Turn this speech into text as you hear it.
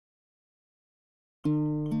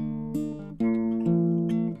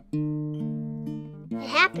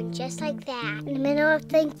happened just like that. In the middle of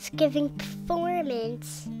Thanksgiving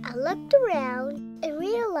performance, I looked around and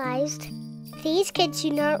realized these kids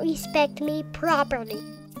do not respect me properly.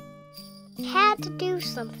 I had to do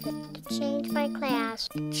something to change my class,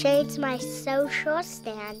 to change my social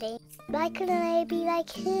standing. Why couldn't I be like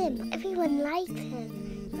him? Everyone liked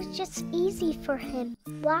him. It was just easy for him.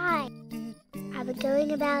 Why? I've been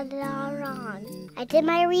going about it all wrong. I did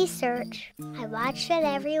my research. I watched what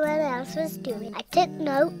everyone else was doing. I took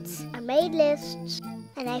notes, I made lists,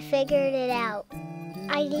 and I figured it out.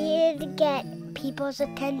 I needed to get people's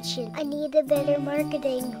attention. I needed better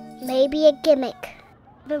marketing, maybe a gimmick.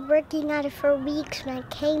 I've been working on it for weeks when it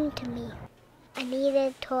came to me. I needed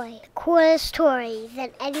a toy, the coolest toy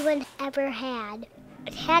that anyone ever had.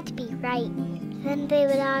 It had to be right. Then they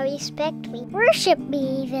would all respect me, worship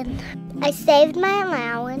me even. I saved my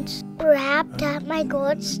allowance, wrapped up my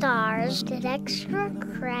gold stars, did extra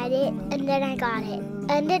credit, and then I got it.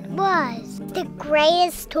 And it was the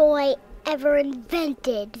greatest toy ever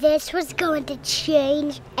invented. This was going to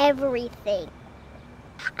change everything.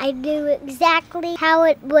 I knew exactly how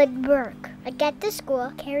it would work. I'd get to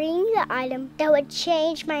school carrying the item that would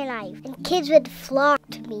change my life, and kids would flock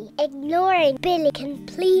to me, ignoring Billy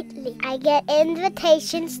completely. I get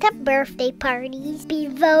invitations to birthday parties, be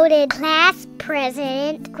voted class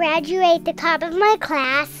president, graduate the top of my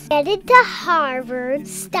class, get into Harvard,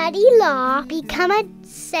 study law, become a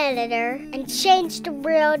senator, and change the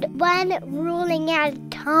world one ruling at a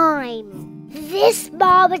time. This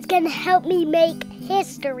ball was going to help me make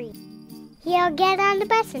history. He'll get on the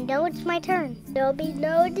bus and know it's my turn. There'll be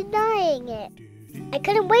no denying it. I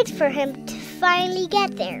couldn't wait for him to finally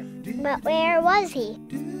get there. But where was he?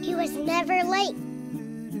 He was never late.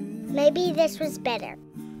 Maybe this was better.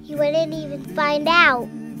 He wouldn't even find out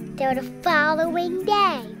till the following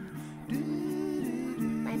day.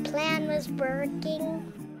 My plan was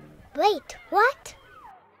working. Wait, what?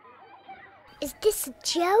 Is this a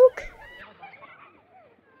joke?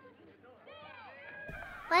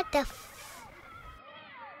 What the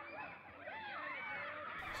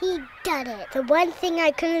He done it. The one thing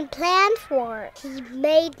I couldn't plan for. He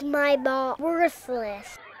made my ball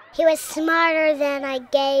worthless. He was smarter than I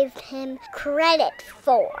gave him credit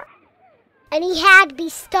for. And he had to be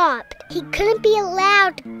stopped. He couldn't be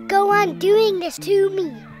allowed to go on doing this to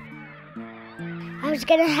me. I was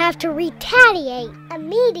gonna have to retaliate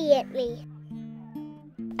immediately.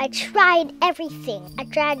 I tried everything. I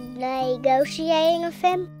tried negotiating with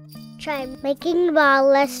him, tried making the ball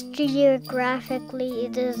less geographically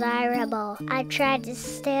desirable. I tried the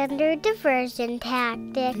standard diversion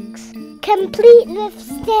tactics, complete with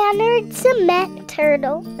standard cement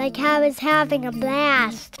turtle, like I was having a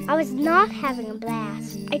blast. I was not having a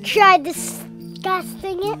blast. I tried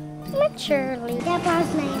discussing it maturely. That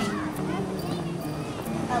was nice.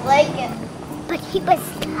 I like it. But he was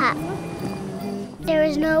tough. There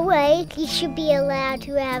was no way he should be allowed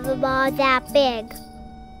to have a ball that big.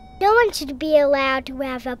 No one should be allowed to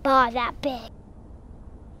have a ball that big.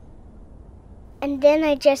 And then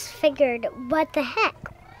I just figured, what the heck?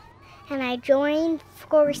 And I joined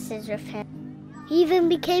forces with him. We even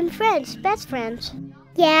became friends, best friends.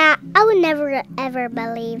 Yeah, I would never ever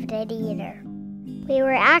believed it either. We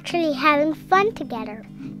were actually having fun together,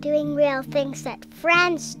 doing real things that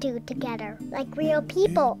friends do together, like real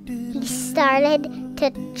people. He started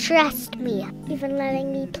to trust me, even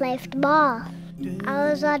letting me play with the ball. I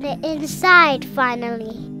was on the inside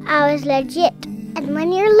finally. I was legit. And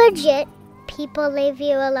when you're legit, people leave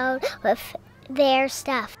you alone with their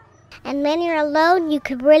stuff. And when you're alone, you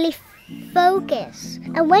could really focus.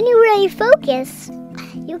 And when you really focus,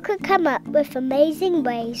 you could come up with amazing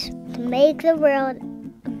ways to make the world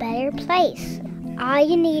a better place. All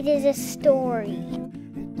you need is a story.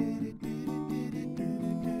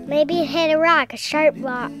 Maybe it hit a rock, a sharp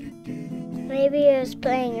rock. Maybe it was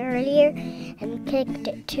playing earlier and kicked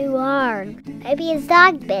it too hard. Maybe his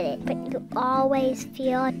dog bit it, but you always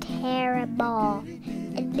feel terrible.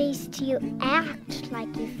 At least you act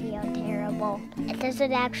like you feel terrible. It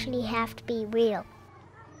doesn't actually have to be real.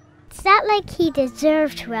 It's not like he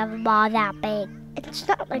deserved to have a ball that big. It's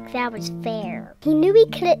not like that was fair. He knew he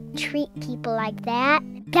couldn't treat people like that.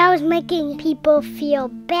 That was making people feel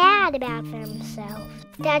bad about themselves.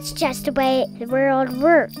 That's just the way the world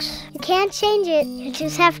works. You can't change it, you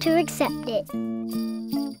just have to accept it.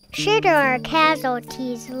 Sure, there are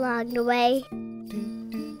casualties along the way.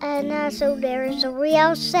 And also there is a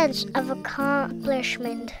real sense of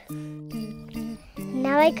accomplishment.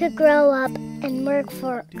 Now I could grow up and work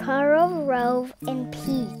for Coral Grove in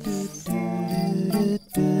peace.